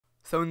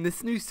So in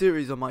this new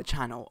series on my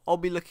channel, I'll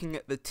be looking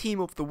at the team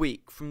of the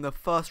week from the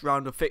first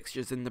round of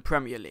fixtures in the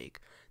Premier League.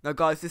 Now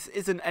guys, this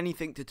isn't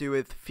anything to do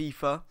with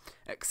FIFA,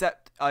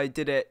 except I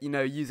did it,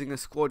 using a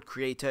squad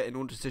creator in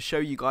order to show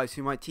you guys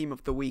who my team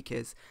of the week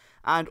is.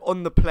 And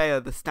on the player,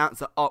 the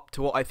stats are up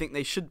to what I think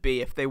they should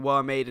be if they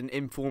were made an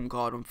inform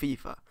card on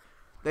FIFA.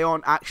 They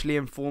aren't actually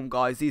informed,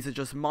 guys, these are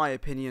just my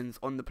opinions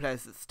on the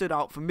players that stood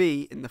out for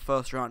me in the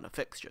first round of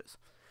fixtures.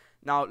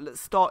 Now, let's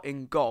start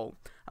in goal,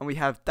 and we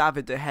have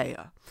David De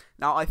Gea.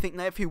 Now, I think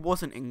that if he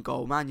wasn't in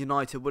goal, Man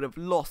United would have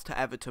lost to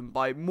Everton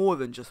by more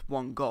than just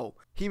one goal.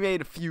 He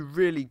made a few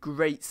really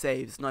great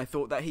saves, and I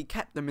thought that he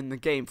kept them in the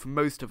game for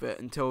most of it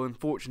until,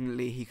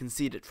 unfortunately, he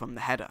conceded from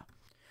the header.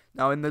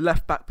 Now, in the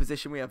left-back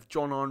position, we have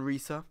John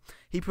Risa.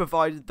 He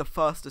provided the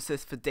first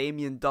assist for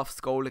Damien Duff's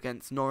goal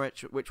against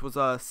Norwich, which was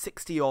a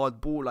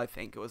 60-yard ball, I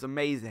think. It was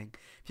amazing.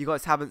 If you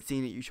guys haven't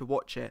seen it, you should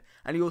watch it.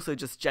 And he also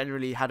just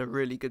generally had a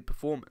really good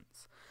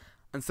performance.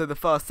 And so the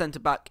first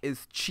centre-back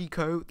is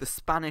Chico, the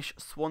Spanish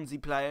Swansea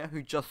player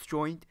who just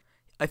joined.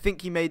 I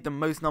think he made the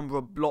most number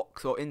of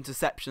blocks or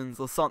interceptions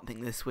or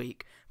something this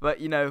week. But,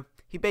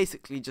 he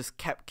basically just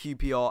kept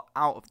QPR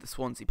out of the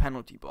Swansea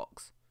penalty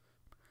box.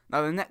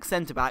 Now, the next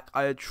centre-back,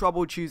 I had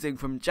trouble choosing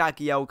from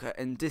Jagielka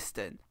and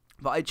Distin.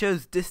 But I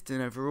chose Distin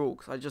overall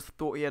because I just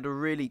thought he had a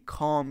really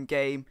calm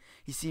game.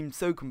 He seemed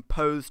so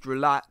composed,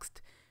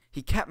 relaxed.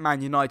 He kept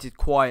Man United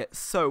quiet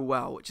so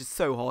well, which is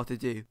so hard to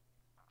do.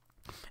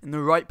 In the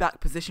right back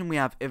position we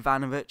have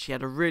Ivanovic. He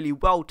had a really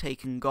well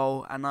taken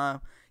goal and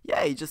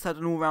he just had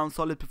an all round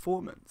solid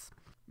performance.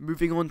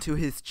 Moving on to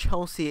his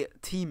Chelsea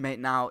teammate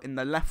now in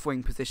the left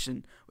wing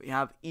position we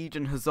have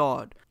Eden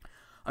Hazard.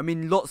 I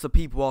mean, lots of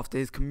people after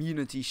his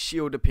Community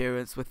Shield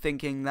appearance were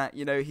thinking that,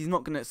 he's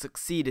not going to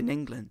succeed in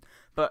England.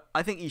 But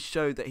I think he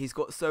showed that he's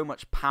got so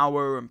much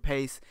power and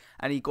pace,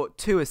 and he got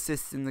 2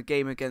 assists in the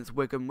game against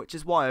Wigan, which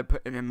is why I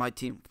put him in my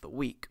team for the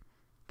week.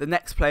 The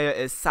next player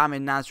is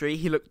Samir Nasri.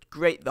 He looked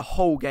great the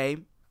whole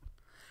game.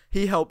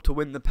 He helped to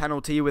win the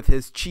penalty with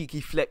his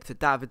cheeky flick to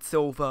David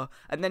Silva,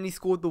 and then he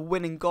scored the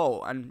winning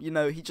goal, and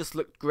he just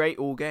looked great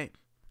all game.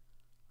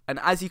 And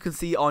as you can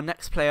see, our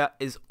next player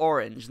is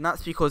Orange, and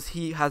that's because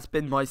he has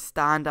been my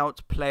standout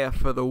player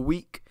for the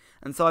week.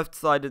 And so I've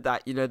decided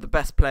that, the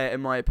best player in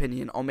my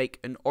opinion, I'll make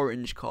an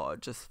orange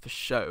card just for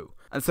show.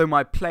 And so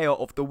my player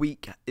of the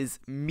week is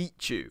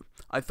Michu.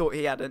 I thought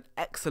he had an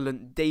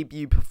excellent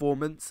debut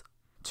performance.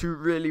 2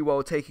 really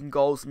well taken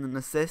goals and an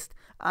assist,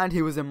 and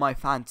he was in my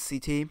fantasy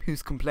team.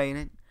 Who's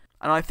complaining?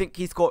 And I think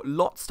he's got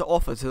lots to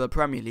offer to the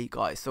Premier League,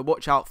 guys, so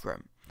watch out for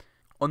him.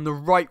 On the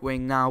right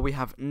wing now we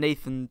have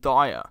Nathan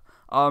Dyer.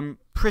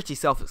 Pretty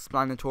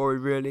self-explanatory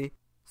really.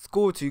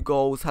 Scored 2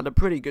 goals, had a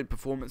pretty good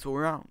performance all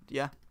round,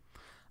 yeah.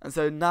 And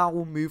so now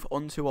we'll move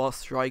on to our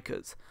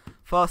strikers.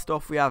 First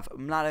off we have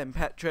Mladen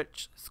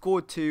Petric,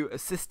 scored 2,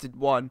 assisted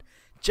 1.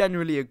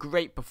 Generally a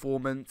great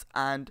performance,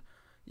 and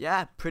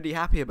yeah, pretty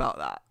happy about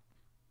that.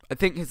 I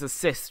think his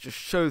assist just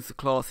shows the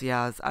class he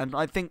has, and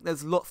I think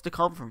there's lots to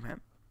come from him.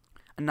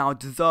 And now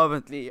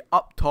deservedly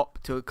up top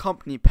to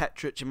accompany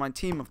Petric in my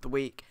team of the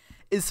week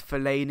is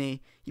Fellaini.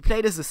 He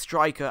played as a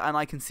striker, and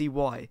I can see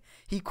why.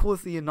 He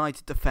caused the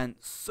United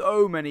defence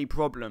so many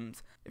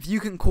problems. If you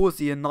can cause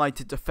the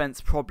United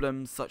defence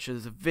problems such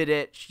as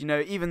Vidic,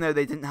 even though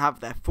they didn't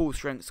have their full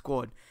strength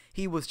squad,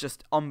 he was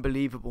just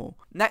unbelievable.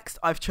 Next,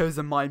 I've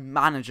chosen my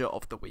manager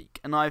of the week,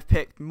 and I've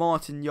picked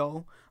Martin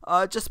Jol,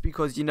 just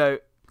because,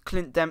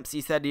 Clint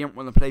Dempsey said he didn't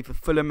want to play for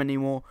Fulham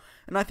anymore,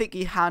 and I think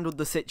he handled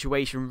the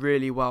situation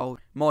really well.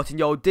 Martin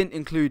Jol didn't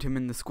include him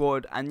in the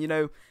squad, and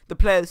the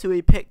players who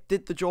he picked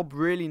did the job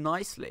really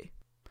nicely.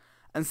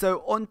 And so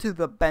onto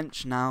the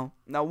bench now.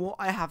 Now what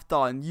I have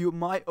done, you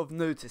might have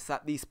noticed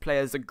that these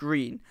players are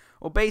green.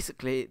 Well,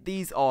 basically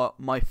these are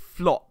my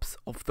flops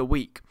of the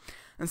week.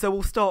 And so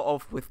we'll start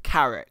off with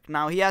Carrick.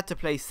 Now he had to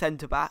play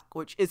centre back,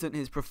 which isn't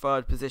his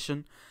preferred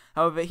position.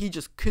 However, he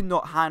just could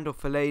not handle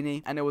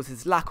Fellaini, and it was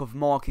his lack of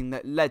marking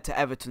that led to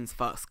Everton's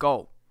first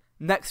goal.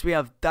 Next we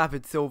have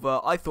David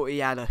Silva. I thought he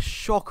had a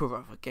shocker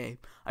of a game.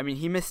 I mean,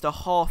 he missed a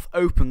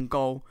half-open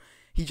goal.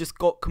 He just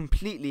got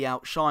completely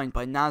outshined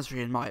by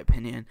Nasri in my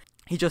opinion.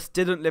 He just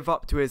didn't live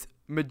up to his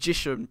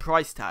magician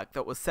price tag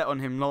that was set on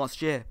him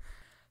last year.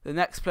 The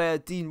next player,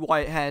 Dean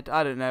Whitehead,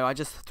 I don't know, I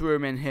just threw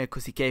him in here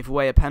because he gave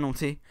away a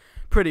penalty.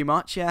 Pretty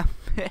much, yeah.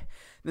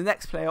 The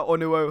next player,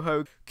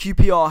 Onuoho,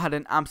 QPR had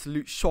an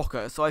absolute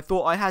shocker, so I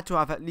thought I had to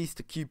have at least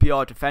a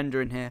QPR defender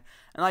in here,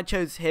 and I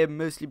chose him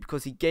mostly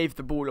because he gave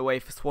the ball away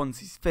for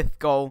Swansea's 5th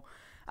goal,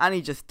 and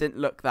he just didn't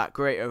look that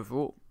great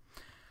overall.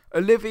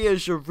 Olivier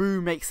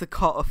Giroud makes a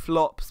cut of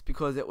flops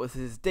because it was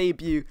his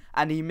debut,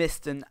 and he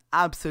missed an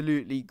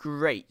absolutely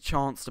great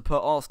chance to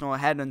put Arsenal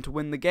ahead and to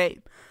win the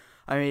game.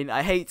 I mean,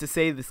 I hate to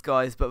say this,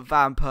 guys, but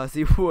Van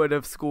Persie would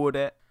have scored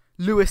it.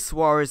 Luis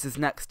Suarez is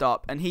next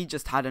up, and he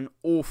just had an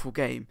awful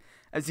game.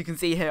 As you can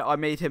see here, I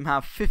made him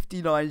have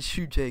 59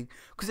 shooting,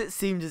 because it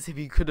seemed as if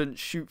he couldn't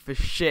shoot for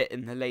shit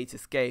in the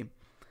latest game.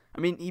 I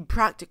mean, he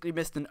practically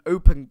missed an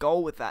open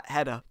goal with that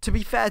header. To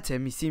be fair to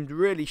him, he seemed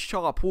really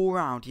sharp all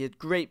round. He had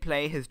great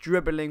play, his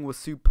dribbling was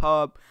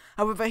superb.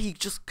 However, he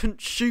just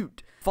couldn't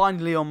shoot.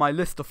 Finally on my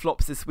list of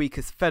flops this week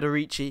is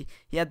Federici.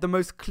 He had the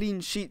most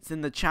clean sheets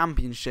in the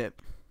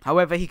championship.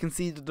 However, he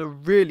conceded a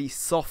really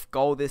soft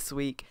goal this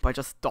week by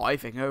just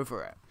diving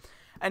over it.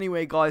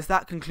 Anyway guys,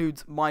 that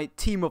concludes my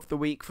team of the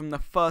week from the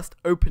first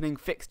opening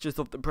fixtures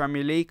of the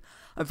Premier League.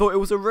 I thought it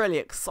was a really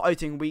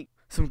exciting week.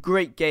 Some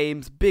great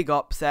games, big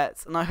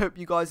upsets, and I hope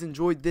you guys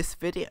enjoyed this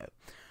video.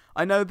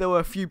 I know there were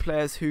a few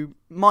players who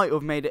might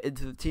have made it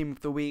into the team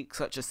of the week,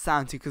 such as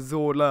Santi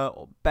Cazorla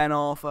or Ben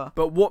Arthur,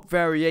 but what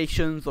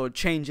variations or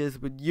changes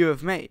would you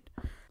have made?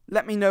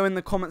 Let me know in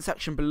the comment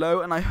section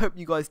below, and I hope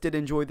you guys did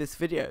enjoy this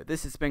video.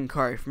 This has been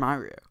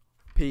CurryForMario.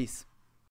 Peace.